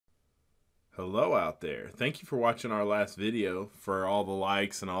Hello out there. Thank you for watching our last video, for all the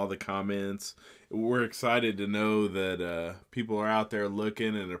likes and all the comments. We're excited to know that people are out there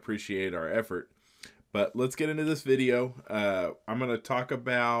looking and appreciate our effort. But let's get into this video. I'm going to talk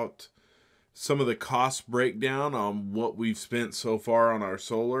about some of the cost breakdown on what we've spent so far on our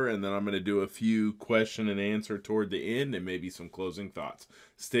solar, and then I'm going to do a few question and answer toward the end and maybe some closing thoughts.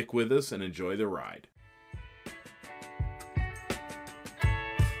 Stick with us and enjoy the ride.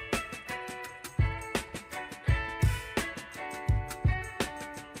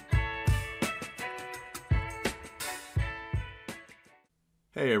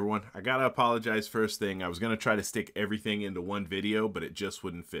 Hey everyone, I gotta apologize first thing. I was gonna try to stick everything into one video, but it just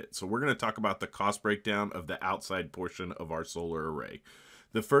wouldn't fit. So we're gonna talk about the cost breakdown of the outside portion of our solar array.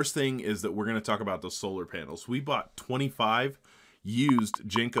 The first thing is that we're gonna talk about the solar panels. We bought 25 used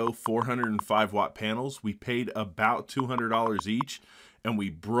Jinko 405 watt panels. We paid about $200 each, and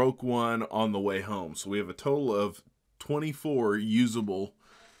we broke one on the way home. So we have a total of 24 usable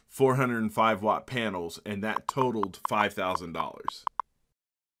 405 watt panels, and that totaled $5,000.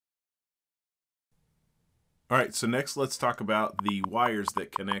 All right, so next let's talk about the wires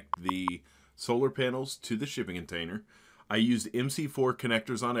that connect the solar panels to the shipping container. I used MC4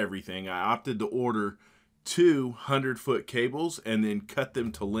 connectors on everything. I opted to order 2 100-foot cables and then cut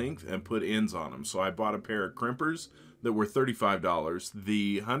them to length and put ends on them. So I bought a pair of crimpers that were $35.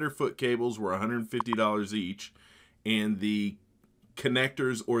 The 100-foot cables were $150 each, and the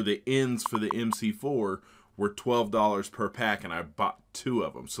connectors or the ends for the MC4 were $12 per pack, and I bought 2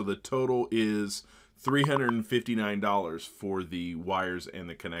 of them. So the total is $359 for the wires and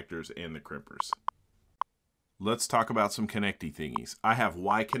the connectors and the crimpers. Let's talk about some connecty thingies. I have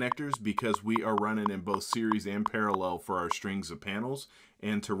Y connectors because we are running in both series and parallel for our strings of panels,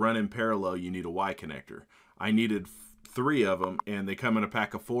 and to run in parallel you need a Y connector. I needed 3 of them, and they come in a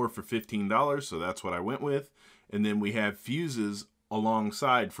pack of 4 for $15, so that's what I went with. And then we have fuses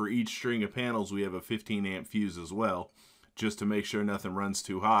alongside. For each string of panels we have a 15 amp fuse as well, just to make sure nothing runs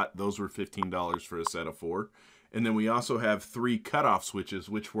too hot. Those were $15 for a set of 4. And then we also have 3 cutoff switches,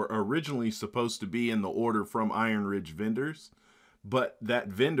 which were originally supposed to be in the order from Iron Ridge vendors, but that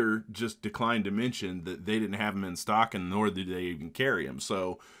vendor just declined to mention that they didn't have them in stock, and nor did they even carry them.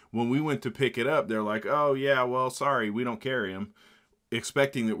 So when we went to pick it up, they're like, oh yeah, well, sorry, we don't carry them,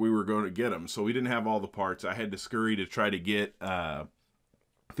 expecting that we were going to get them. So we didn't have all the parts. I had to scurry to try to get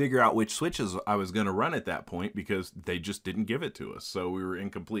figure out which switches I was going to run at that point, because they just didn't give it to us, so we were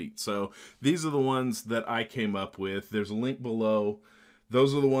incomplete. So these are the ones that I came up with. There's a link below.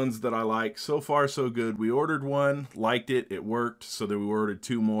 Those are the ones that I like. So far so good. We ordered one, liked it, it worked, so then we ordered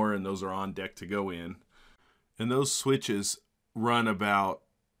 2 more, and those are on deck to go in. And those switches run about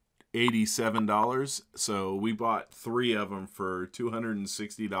 $87, so we bought 3 of them for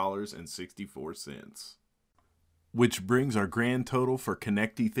 $260.64. Which brings our grand total for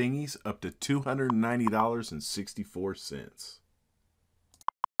connecty thingies up to $290.64.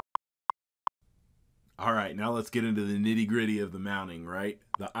 All right, now let's get into the nitty gritty of the mounting, right?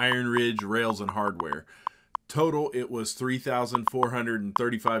 The Iron Ridge rails and hardware. Total, it was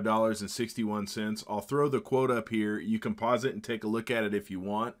 $3,435.61. I'll throw the quote up here. You can pause it and take a look at it if you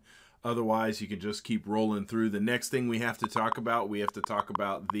want. Otherwise, you can just keep rolling through. The next thing we have to talk about,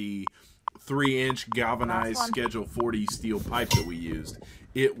 the 3-inch galvanized Schedule 40 steel pipe that we used.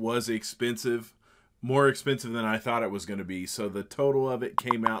 It was expensive, more expensive than I thought it was going to be. So the total of it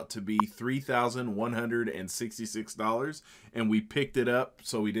came out to be $3,166, and we picked it up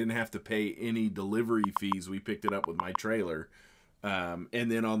so we didn't have to pay any delivery fees. We picked it up with my trailer. And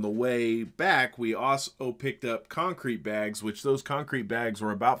then on the way back, we also picked up concrete bags, which those concrete bags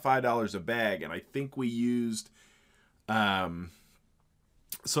were about $5 a bag, and I think we used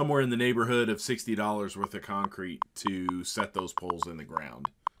somewhere in the neighborhood of $60 worth of concrete to set those poles in the ground.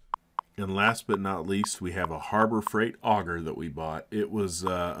 And last but not least, we have a Harbor Freight auger that we bought. It was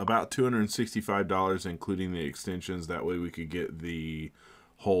about $265, including the extensions. That way we could get the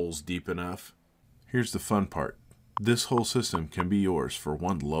holes deep enough. Here's the fun part. This whole system can be yours for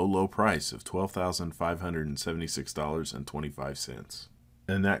one low price of $12,576.25.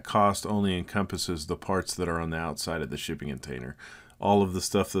 And that cost only encompasses the parts that are on the outside of the shipping container. All of the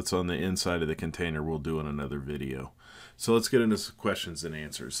stuff that's on the inside of the container we'll do in another video. So let's get into some questions and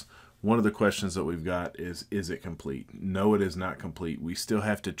answers. One of the questions that we've got is it complete? No, it is not complete. We still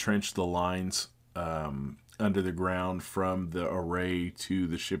have to trench the lines under the ground from the array to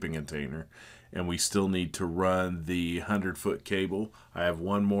the shipping container. And we still need to run the 100-foot cable. I have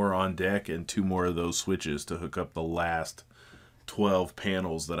 1 more on deck and 2 more of those switches to hook up the last 12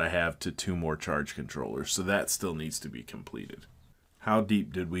 panels that I have to 2 more charge controllers. So that still needs to be completed. How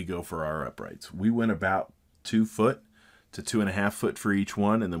deep did we go for our uprights? We went about 2 foot to 2.5 foot for each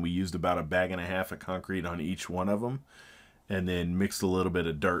one, and then we used about 1.5 bags of concrete on each one of them, and then mixed a little bit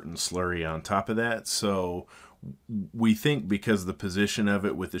of dirt and slurry on top of that. So we think because the position of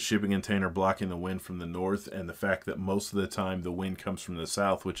it with the shipping container blocking the wind from the north, and the fact that most of the time the wind comes from the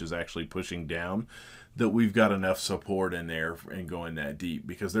south, which is actually pushing down, that we've got enough support in there and going that deep,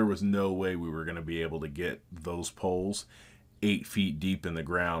 because there was no way we were going to be able to get those poles 8 feet deep in the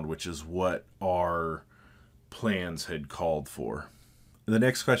ground, which is what our plans had called for. The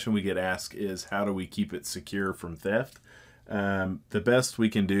next question we get asked is, how do we keep it secure from theft? The best we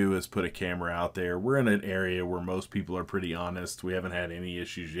can do is put a camera out there. We're in an area where most people are pretty honest. We haven't had any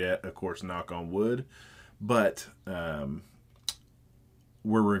issues yet, of course, knock on wood, but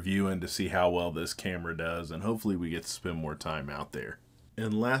we're reviewing to see how well this camera does, and hopefully we get to spend more time out there.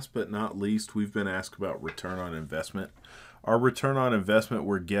 And last but not least, we've been asked about return on investment. Our return on investment,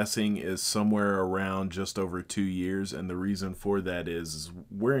 we're guessing, is somewhere around just over 2 years, and the reason for that is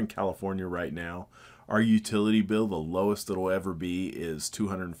we're in California right now. Our utility bill, the lowest it'll ever be, is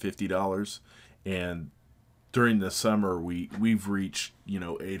 $250, and during the summer we've reached,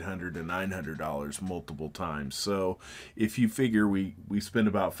 $800 to $900 multiple times. So if you figure we spend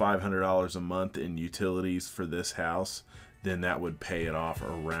about $500 a month in utilities for this house, then that would pay it off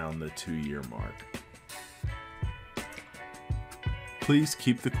around the 2-year mark. Please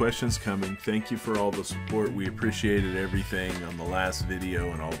keep the questions coming. Thank you for all the support. We appreciated everything on the last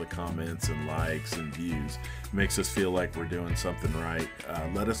video and all the comments and likes and views. It makes us feel like we're doing something right.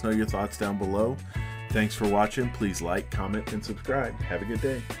 Let us know your thoughts down below. Thanks for watching. Please like, comment, and subscribe. Have a good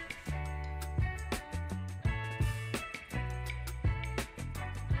day.